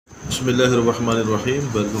बिस्मिल्लाहिर्रहमानिर्रहीम।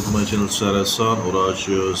 Welcome to my channel star एहसान। और आज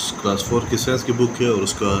क्लास 4 की साइंस की बुक है और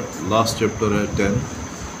उसका लास्ट चैप्टर है 10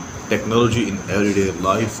 टेक्नोलॉजी इन एवरीडे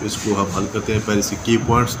लाइफ। इसको हम हल करते हैं। पहले इसके की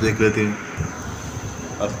पॉइंट्स देख लेते हैं।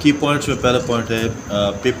 अब की पॉइंट्स में पहला पॉइंट है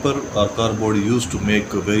पेपर और cardboard use to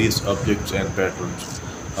make various objects and patterns.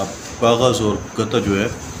 अब कागज़ और गत्ता जो है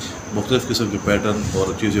मुख्तलिफ़ किस्म के पैटर्न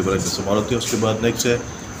और चीज़ें बनाने का इस्तेमाल होती है। उसके बाद नेक्स्ट है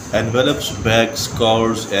envelopes, bags,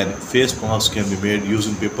 cards and face mask can be made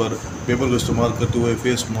using paper. Paper को इस्तेमाल करते हुए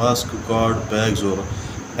फेस मास्क, कार्ड, बैग्स और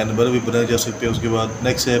एनवेलप भी बनाए जा सकते हैं। उसके बाद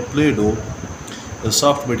नेक्स्ट है play dough,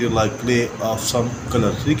 soft material like clay of some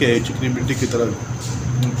colour. ठीक है, चिकनी मिट्टी की तरह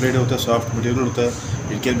प्ले डो होता है, सॉफ्ट मटेरियल होता है।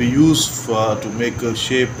 It can be use to make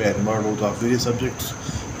shape and models of various subjects.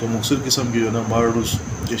 तो मुख्तलिफ़ किस्म की जो है ना मॉडल्स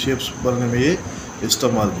के शेप्स बनाने में ये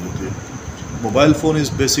इस्तेमाल भी होती है। Mobile phone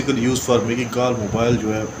is basically use for making call. Mobile जो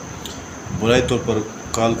है बुनियादी तौर पर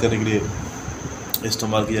कॉल करने के लिए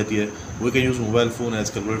इस्तेमाल की जाती है। We can use mobile phone as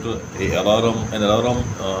calculator, an alarm,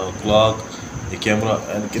 clock, A camera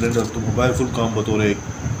and calendar. तो मोबाइल फ़ोन का हम बतौर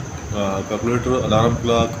कैलकुलेटर, अलार्म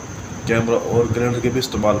क्लॉक, कैमरा और कैलेंडर के भी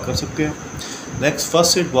इस्तेमाल कर सकते हैं। Next,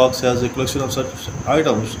 first aid box has a collection of such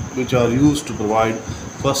items which are used to provide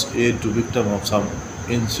first aid to victim of some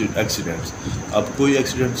accidents. अब कोई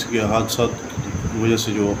एक्सीडेंट्स के हादसा की वजह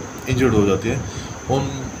से जो इंजर्ड हो जाते हैं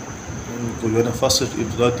उनको जो है ना फर्स्ट एड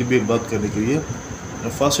इब्तदाई तिब्बी इमदाद करने के लिए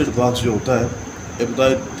फर्स्ट एड बॉक्स जो होता है,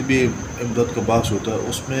 इब्तदाई तिब्बी इमदाद का बॉक्स होता है,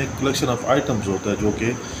 उसमें कलेक्शन ऑफ आइटम्स होता है जो कि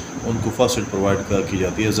उनको फर्स्ट एड प्रोवाइड की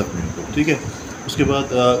जाती है ज़ख्मियों को। ठीक है, उसके बाद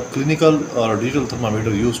क्लिनिकल और digital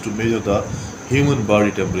thermometer use to measure the human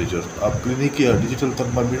body temperature. अब क्लिनिक या डिजिटल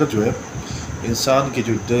थर्मामीटर जो है इंसान के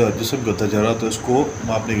जो जिस्म का दर्जा है तो इसको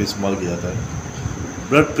मापने के इस्तेमाल किया जाता है।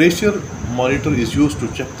 Blood pressure monitor is use to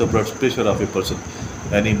check the blood pressure of a person.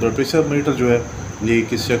 यानी ब्लड प्रेशर मॉनिटर जो है ये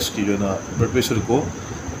किसी शख्स की जो है ना ब्लड प्रेशर को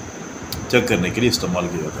चेक करने के लिए इस्तेमाल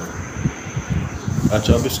किया जाता है।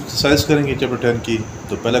 अच्छा, अब एक्सरसाइज करेंगे चैप्टर 10 की।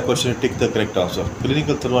 तो पहला क्वेश्चन है tick the correct answer.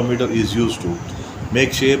 Clinical thermometer is use to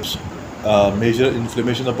make shapes, major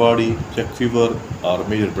inflammation of body, check fever और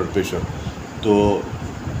मेजर ब्लड प्रेशर। तो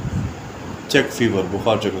चेक फीवर,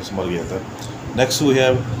 बुखार चेक इस्तेमाल किया जाता है। Next we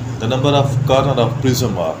have the number of corner of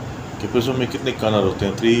prism are. कि prism में कितने कॉर्नर होते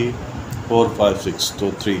हैं? 3, 4, 5, 6। तो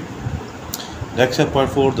 3। नेक्स्ट है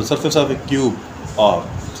point 4, the surface of A cube are.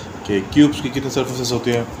 कि क्यूब्स की कितने सरफेसेस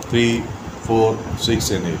होते हैं? 3, 4,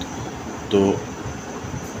 6 एंड 8। तो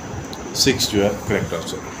 6 जो है करेक्ट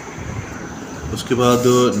आंसर। उसके बाद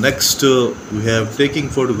next we have taking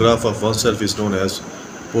photograph of one self is known as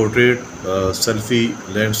portrait, selfie,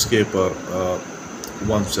 landscape और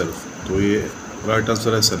वन सेल्फ। तो ये राइट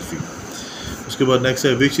आंसर है सेल्फी। उसके बाद नेक्स्ट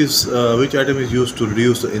है विच item is use to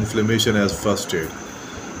reduce the inflammation as first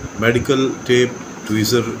aid. Medical tape,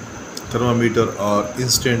 tweezer, thermometer और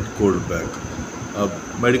instant cold pack. अब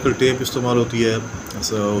medical tape इस्तेमाल होती है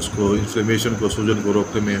उसको इन्फ्लेमेशन को, सूजन को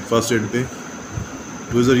रोकने में फर्स्ट एड पे।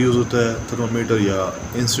 ट्वीज़र यूज़ होता है, थर्मामीटर या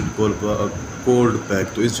इंस्टेंट कोल्ड पैक।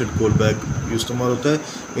 तो इंस्टेंट कोल्ड पैक इस्तेमाल होता है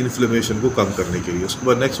इन्फ्लेमेशन को कम करने के लिए। उसके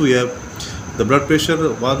बाद next we have the blood pressure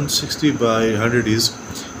 160/100 is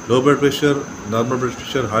low blood pressure, normal blood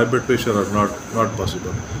pressure, high blood pressure और नॉट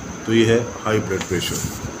पॉसिबल। तो ये है हाई ब्लड प्रेशर।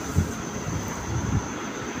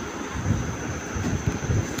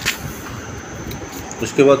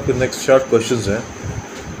 उसके बाद फिर नेक्स्ट शॉर्ट क्वेश्चंस हैं,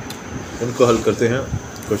 उनको हल करते हैं।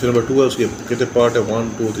 क्वेश्चन नंबर 2 है, उसके कितने पार्ट है? 1,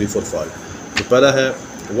 2, 3, 4, 5। तो पहला है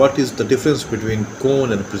what is the difference between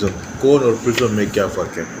cone and prism. कोन और प्रिज्म में क्या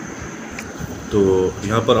फ़र्क है? तो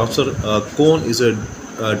यहाँ पर answer cone is a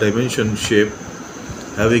dimension shape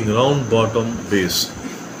having round bottom base.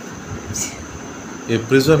 A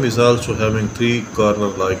prism is also having 3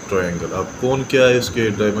 corner like triangle. अब कोन क्या है? इसके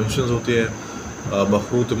डायमेंशंस होते हैं,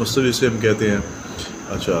 मखरूत मस्तवी से हम कहते हैं।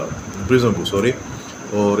 अच्छा, प्रिज्म को सॉरी।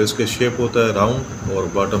 और इसका शेप होता है राउंड और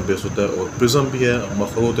बॉटम बेस होता है। और प्रिज्म भी है,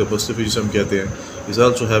 मखरूत मस्तवी जिसे हम कहते हैं। Is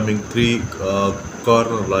also having 3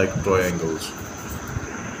 corner like triangles.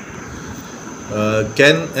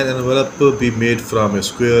 Can an envelope be made from A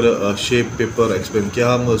square shape paper? Explain.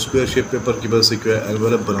 क्या हम स्क्वायर शेप पेपर की वजह से क्या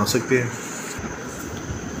एनवेलप बना सकते हैं?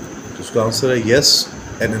 तो उसका आंसर है yes,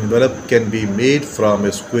 an envelope can be made from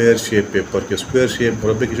A square shape paper. के स्क्वायर शेप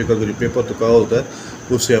मुरब्बे की शक्ल का जो पेपर तो कहा होता है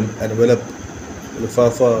उससे हम एनवेलप,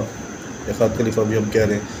 लिफाफा या खात का लिफाफा भी हम कह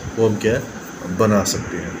रहे हैं, वो हम क्या बना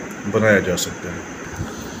सकते हैं, बनाया जा सकता है।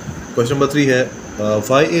 क्वेश्चन नंबर 3 है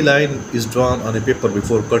Y A line is drawn on A paper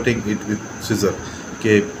before cutting it with scissor.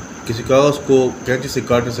 कि किसी कागज़ को कैंची से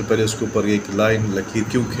काटने से पहले उसके ऊपर एक लाइन, लकीर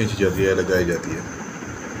क्यों खींची जाती है, लगाई जाती है?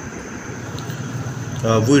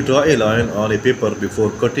 We draw a line on A paper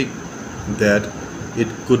before cutting that it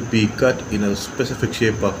could be cut in a specific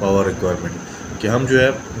shape of our requirement, कि हम जो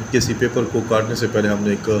है किसी पेपर को काटने से पहले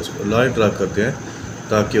हमने एक लाइन ड्रा करते हैं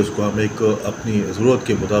ताकि उसको हम एक अपनी ज़रूरत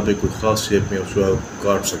के मुताबिक कोई ख़ास शेप में उसको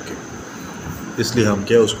काट सकें, इसलिए हम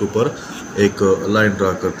क्या उसके ऊपर एक लाइन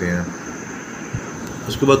ड्रा करते हैं।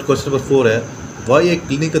 उसके बाद क्वेश्चन नंबर 4 है, Y a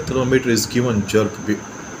clinical thermometer is given jerk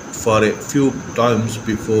for a few times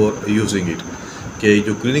before using it, कि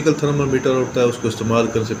जो क्लिनिकल थर्मामीटर होता है उसको इस्तेमाल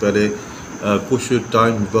करने से पहले कुछ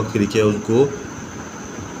टाइम वक्त के लिए क्या उसको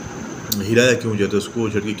हिलाया क्यों जाता है, उसको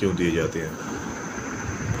झटके क्यों दिए जाते हैं।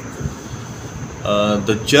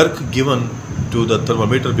 The jerk given to the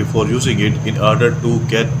thermometer before using it in order to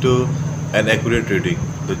get an accurate reading.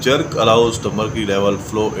 The jerk allows the mercury level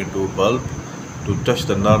flow into bulb to touch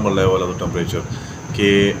the normal level of the temperature. कि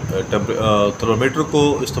thermometer को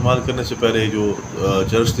इस्तेमाल करने से पहले जो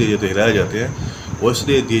jerks दिए जाते हैं, हिलाए जाते हैं, वो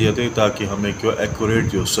इसलिए दिए जाते हैं ताकि हमें क्यों एक्यूरेट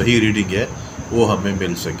जो सही रीडिंग है वो हमें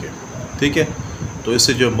मिल सके। ठीक है, तो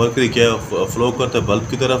इससे जो मर्करी क्या है फ्लो करता है बल्ब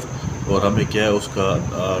की तरफ और हमें क्या है उसका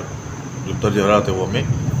जो दर्जा हरारत है वो हमें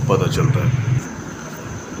पता चलता है।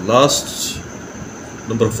 Last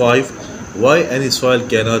number 5, Y any soil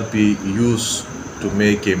can not be use to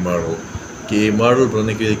make a model, कि मॉडल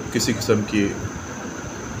बनाने के लिए किसी किस्म की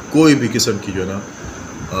कोई भी किस्म की जो है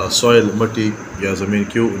ना सॉइल मट्टी या ज़मीन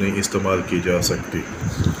क्यों नहीं इस्तेमाल की जा सकती।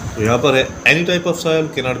 तो यहाँ पर है any type of soil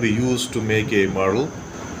can not be use to make a model,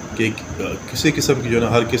 कि किसी किस्म की जो है ना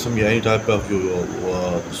हर किस्म या एनी टाइप ऑफ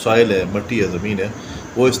जो सॉइल है मट्टी या ज़मीन है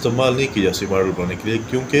वो इस्तेमाल नहीं की जा सकती मॉडल बनाने के लिए,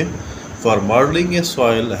 क्योंकि for modeling a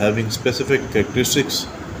soil having specific characteristics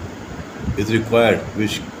is required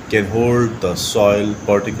which can hold the soil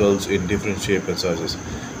particles in different shape and sizes,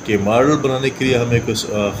 कि मॉडल बनाने के लिए हमें कुछ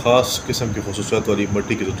ख़ास किस्म की खसूसियात वाली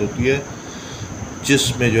मिट्टी की ज़रूरत होती है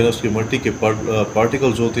जिसमें जो है उसकी मिट्टी के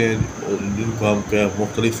पार्टिकल्स होते हैं जिनको हम क्या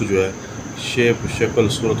मुख्तलिफ जो है शेप शक्ल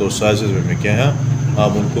सूरत और साइज़ में क्या है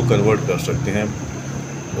हम उनको कन्वर्ट कर सकते हैं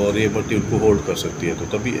और ये मिट्टी उनको होल्ड कर सकती है।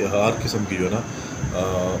 तो तभी हर किस्म की जो है ना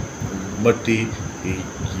मिट्टी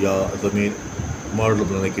या ज़मीन मॉडल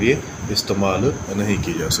बनाने के लिए इस्तेमाल नहीं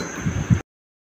की जा सकती।